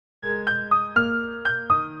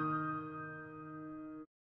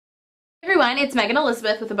everyone, it's Megan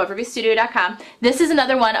Elizabeth with AboveReviewStudio.com. This is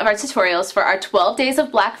another one of our tutorials for our 12 Days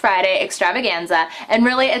of Black Friday extravaganza, and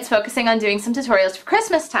really it's focusing on doing some tutorials for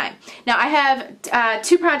Christmas time. Now I have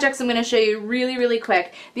two projects I'm going to show you really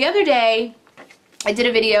quick. The other day I did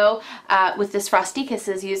a video with this Frosty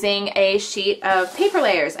Kisses using a sheet of paper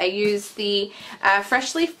layers. I used the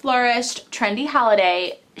Freshly Flourished Trendy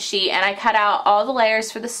Holiday sheet, and I cut out all the layers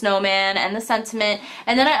for the snowman and the sentiment,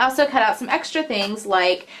 and then I also cut out some extra things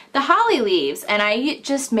like the holly leaves, and I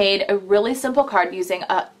just made a really simple card using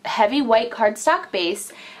a heavy white cardstock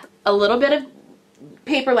base, a little bit of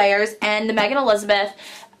paper layers, and the Megan Elizabeth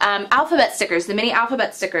alphabet stickers, the mini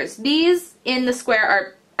alphabet stickers. These in the square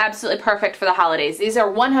are absolutely perfect for the holidays. These are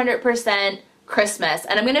 100% Christmas,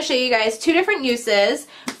 and I'm going to show you guys two different uses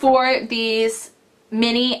for these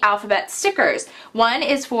mini alphabet stickers. One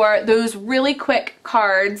is for those really quick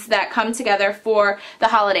cards that come together for the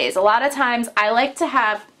holidays. A lot of times I like to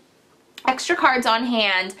have extra cards on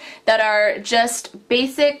hand that are just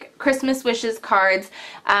basic Christmas wishes cards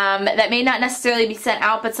that may not necessarily be sent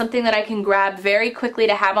out, but something that I can grab very quickly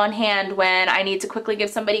to have on hand when I need to quickly give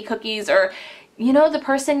somebody cookies, or you know, the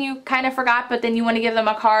person you kind of forgot but then you want to give them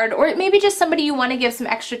a card, or maybe just somebody you want to give some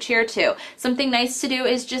extra cheer to. Something nice to do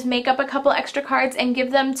is just make up a couple extra cards and give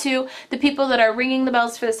them to the people that are ringing the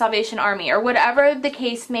bells for the Salvation Army, or whatever the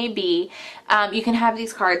case may be. You can have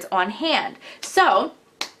these cards on hand. So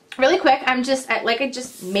really quick, I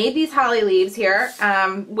just made these holly leaves here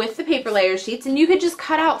with the paper layer sheets, and you could just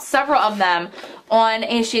cut out several of them on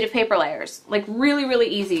a sheet of paper layers. Like really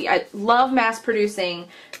easy. I love mass producing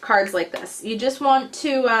cards like this. You just want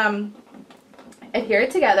to adhere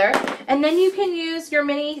it together, and then you can use your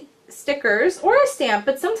mini stickers or a stamp,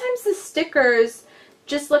 but sometimes the stickers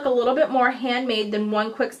just look a little bit more handmade than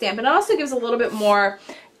one quick stamp, and it also gives a little bit more,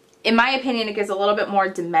 in my opinion, it gives a little bit more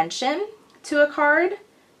dimension to a card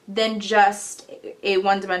than just a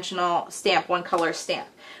one-dimensional stamp, one-color stamp.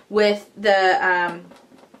 With the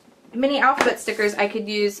mini alphabet stickers, I could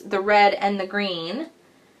use the red and the green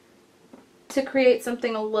to create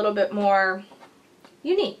something a little bit more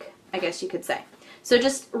unique, I guess you could say. So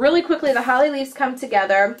just really quickly, the holly leaves come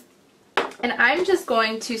together, and I'm just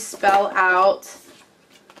going to spell out,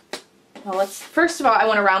 well, first of all, I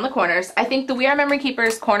want to round the corners. I think the We Are Memory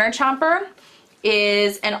Keepers Corner Chomper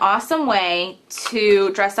is an awesome way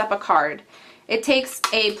to dress up a card. It takes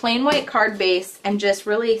a plain white card base and just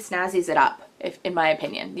really snazzies it up, in my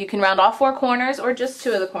opinion. You can round all four corners or just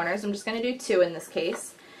two of the corners. I'm just going to do two in this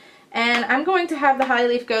case. And I'm going to have the holly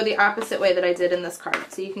leaf go the opposite way that I did in this card.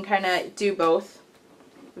 So you can kind of do both.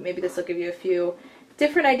 Maybe this will give you a few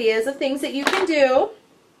different ideas of things that you can do.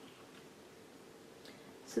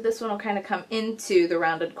 So this one will kind of come into the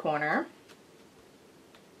rounded corner.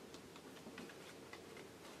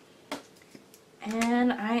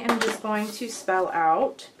 And I am just going to spell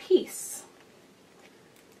out peace.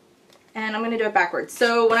 And I'm going to do it backwards.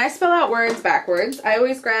 So when I spell out words backwards, I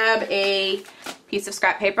always grab a piece of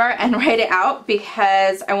scrap paper and write it out,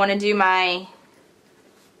 because I want to do a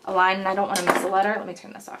line and I don't want to miss a letter. Let me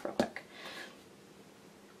turn this off real quick.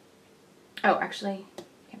 Oh, actually,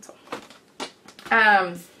 cancel.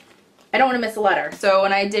 I don't want to miss a letter. So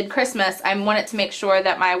when I did Christmas, I wanted to make sure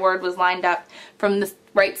that my word was lined up from the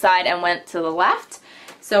right side and went to the left.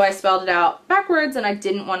 So I spelled it out backwards, and I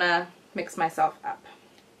didn't want to mix myself up.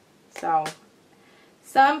 So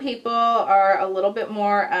some people are a little bit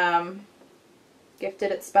more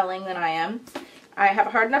gifted at spelling than I am. I have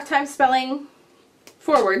a hard enough time spelling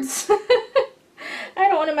forwards. I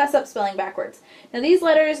don't want to mess up spelling backwards. Now these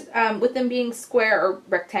letters, with them being square, or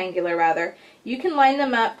rectangular rather, you can line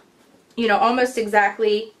them up, you know, almost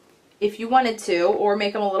exactly if you wanted to, or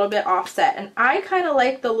make them a little bit offset. And I kind of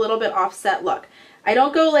like the little bit offset look. I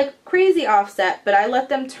don't go like crazy offset, but I let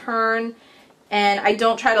them turn, and I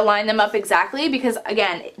don't try to line them up exactly, because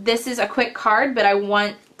again, this is a quick card, but I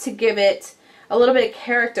want to give it a little bit of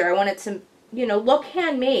character. I want it to, you know, look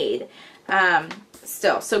handmade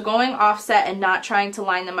still. So going offset and not trying to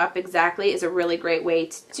line them up exactly is a really great way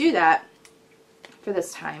to do that for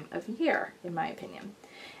this time of year, in my opinion.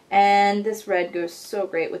 And this red goes so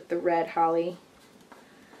great with the red holly.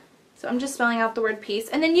 So I'm just spelling out the word peace.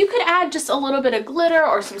 And then you could add just a little bit of glitter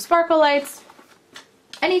or some sparkle lights.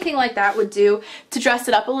 Anything like that would do to dress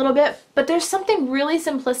it up a little bit. But there's something really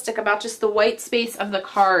simplistic about just the white space of the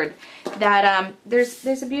card that there's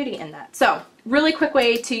a beauty in that. So really quick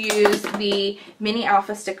way to use the mini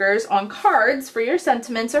alpha stickers on cards for your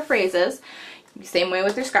sentiments or phrases. Same way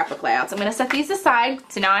with your scrapbook layouts. I'm going to set these aside.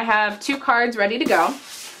 So now I have two cards ready to go.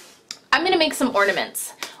 I'm going to make some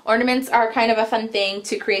ornaments Ornaments are kind of a fun thing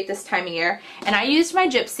to create this time of year, and I used my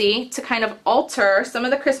Gypsy to kind of alter some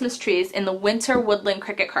of the Christmas trees in the Winter Woodland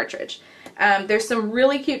Cricket cartridge. There's some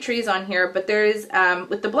really cute trees on here, but there's,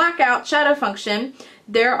 with the blackout shadow function,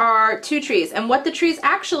 there are 2 trees, and what the trees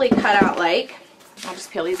actually cut out like, I'll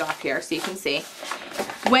just peel these off here so you can see.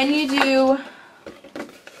 When you do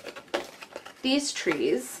these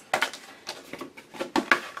trees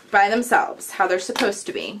by themselves, how they're supposed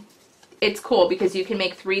to be, it's cool because you can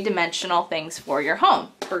make 3-dimensional things for your home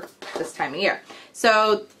for this time of year.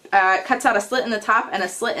 So it cuts out a slit in the top and a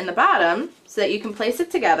slit in the bottom so that you can place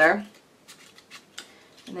it together.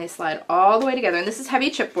 And they slide all the way together. And this is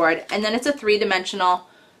heavy chipboard. And then it's a 3-dimensional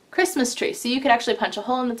Christmas tree. So you could actually punch a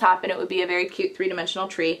hole in the top and it would be a very cute 3-dimensional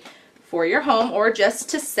tree for your home, or just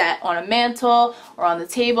to set on a mantle or on the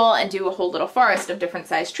table and do a whole little forest of different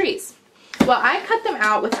sized trees. Well, I cut them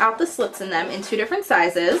out without the slits in them in 2 different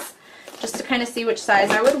sizes, just to kind of see which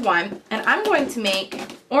size I would want. And I'm going to make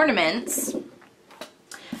ornaments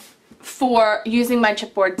for using my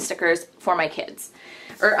chipboard stickers for my kids.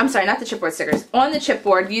 Or, I'm sorry, not the chipboard stickers. On the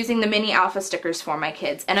chipboard, using the mini alpha stickers for my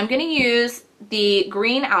kids. And I'm going to use the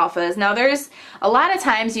green alphas. Now, there's a lot of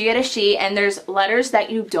times you get a sheet and there's letters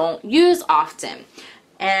that you don't use often.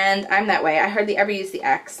 And I'm that way. I hardly ever use the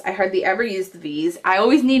X. I hardly ever use the V's. I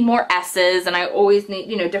always need more S's, and I always need,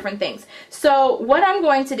 you know, different things. So what I'm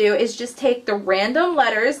going to do is just take the random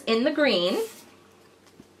letters in the green,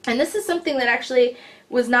 and this is something that actually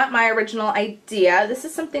was not my original idea. This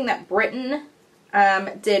is something that Britton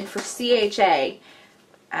did for CHA.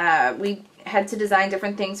 We had to design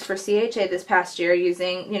different things for CHA this past year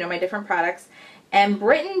using, you know, my different products, and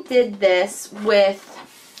Britton did this with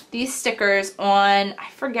these stickers on, I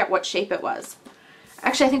forget what shape it was.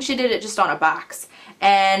 Actually, I think she did it just on a box.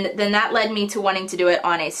 And then that led me to wanting to do it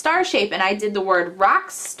on a star shape, and I did the word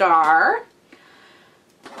rock star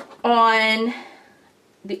on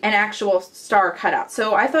an actual star cutout.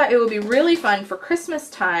 So I thought it would be really fun for Christmas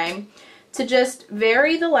time to just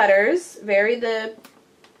vary the letters, vary the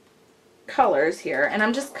colors here, and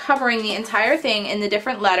I'm just covering the entire thing in the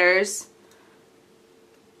different letters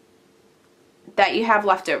that you have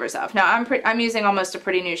leftovers of. Now I'm using almost a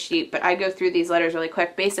pretty new sheet, but I go through these letters really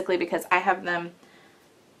quick, basically because I have them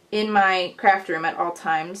in my craft room at all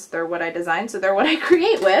times. They're what I design, so they're what I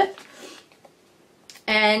create with.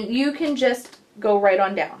 And you can just go right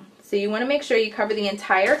on down. So you want to make sure you cover the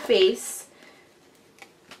entire face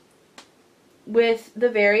with the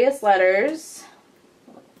various letters.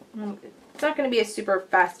 It's not going to be a super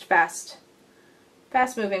fast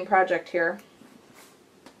moving project here.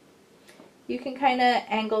 You can kind of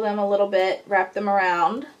angle them a little bit, wrap them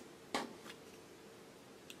around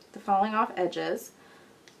the falling off edges.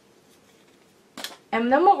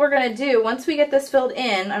 And then what we're going to do, once we get this filled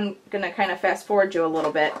in, I'm going to kind of fast forward you a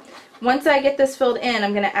little bit. Once I get this filled in,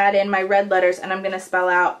 I'm going to add in my red letters, and I'm going to spell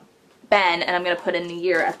out Ben, and I'm going to put in the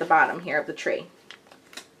year at the bottom here of the tree.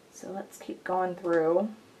 So let's keep going through.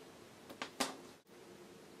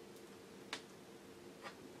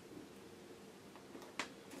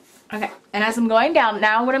 Okay, and as I'm going down,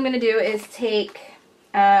 now what I'm going to do is take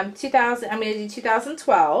I'm going to do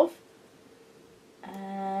 2012,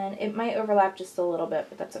 and it might overlap just a little bit,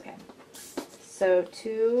 but that's okay. So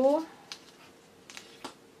 2,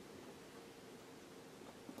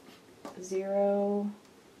 0,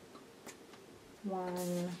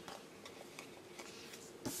 1,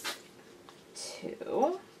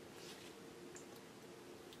 2.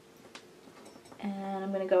 And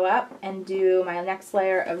I'm going to go up and do my next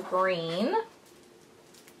layer of green.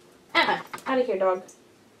 Out of here, dog.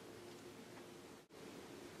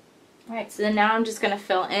 Alright, so then now I'm just going to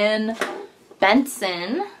fill in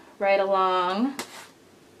Benson right along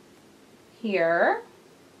here.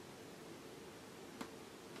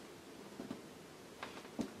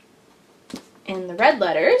 In the red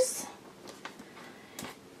letters.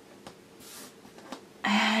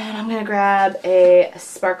 And I'm going to grab a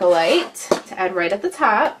sparkle light to add right at the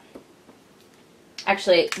top.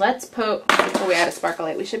 Actually, let's poke, before we add a sparkle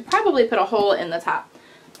light, we should probably put a hole in the top.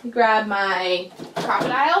 Grab my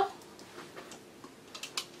crocodile,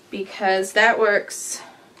 because that works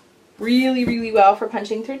really, really well for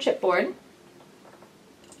punching through chipboard.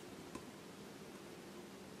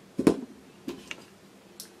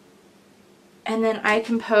 And then I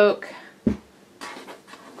can poke,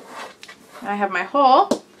 I have my hole,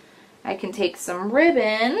 I can take some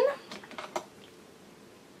ribbon,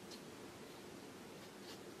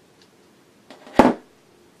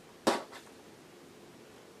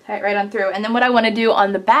 tie it right on through, and then what I want to do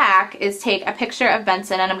on the back is take a picture of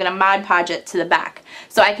Benson, and I'm going to Mod Podge it to the back.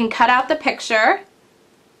 So I can cut out the picture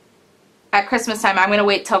at Christmas time. I'm going to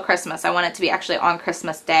wait till Christmas. I want it to be actually on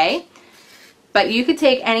Christmas Day. But you could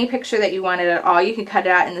take any picture that you wanted at all. You can cut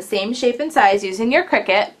it out in the same shape and size using your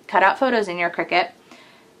Cricut. Cut out photos in your Cricut.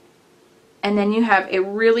 And then you have a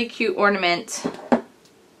really cute ornament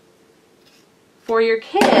for your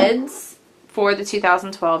kids for the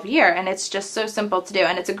 2012 year. And it's just so simple to do.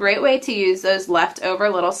 And it's a great way to use those leftover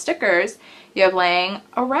little stickers you have laying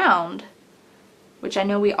around, which I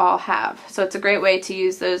know we all have. So it's a great way to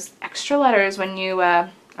use those extra letters when you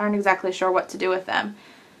aren't exactly sure what to do with them.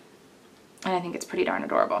 And I think it's pretty darn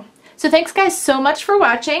adorable. So thanks guys so much for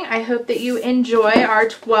watching. I hope that you enjoy our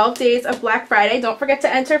 12 days of Black Friday. Don't forget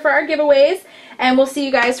to enter for our giveaways. And we'll see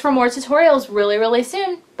you guys for more tutorials really, really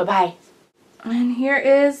soon. Bye-bye. And here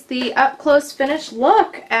is the up-close finished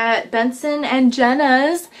look at Benson and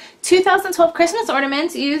Jenna's 2012 Christmas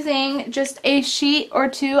ornaments using just a sheet or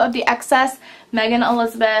two of the excess Megan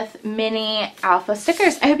Elizabeth mini alpha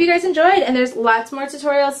stickers. I hope you guys enjoyed, and there's lots more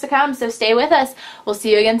tutorials to come, so stay with us. We'll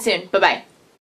see you again soon. Bye-bye.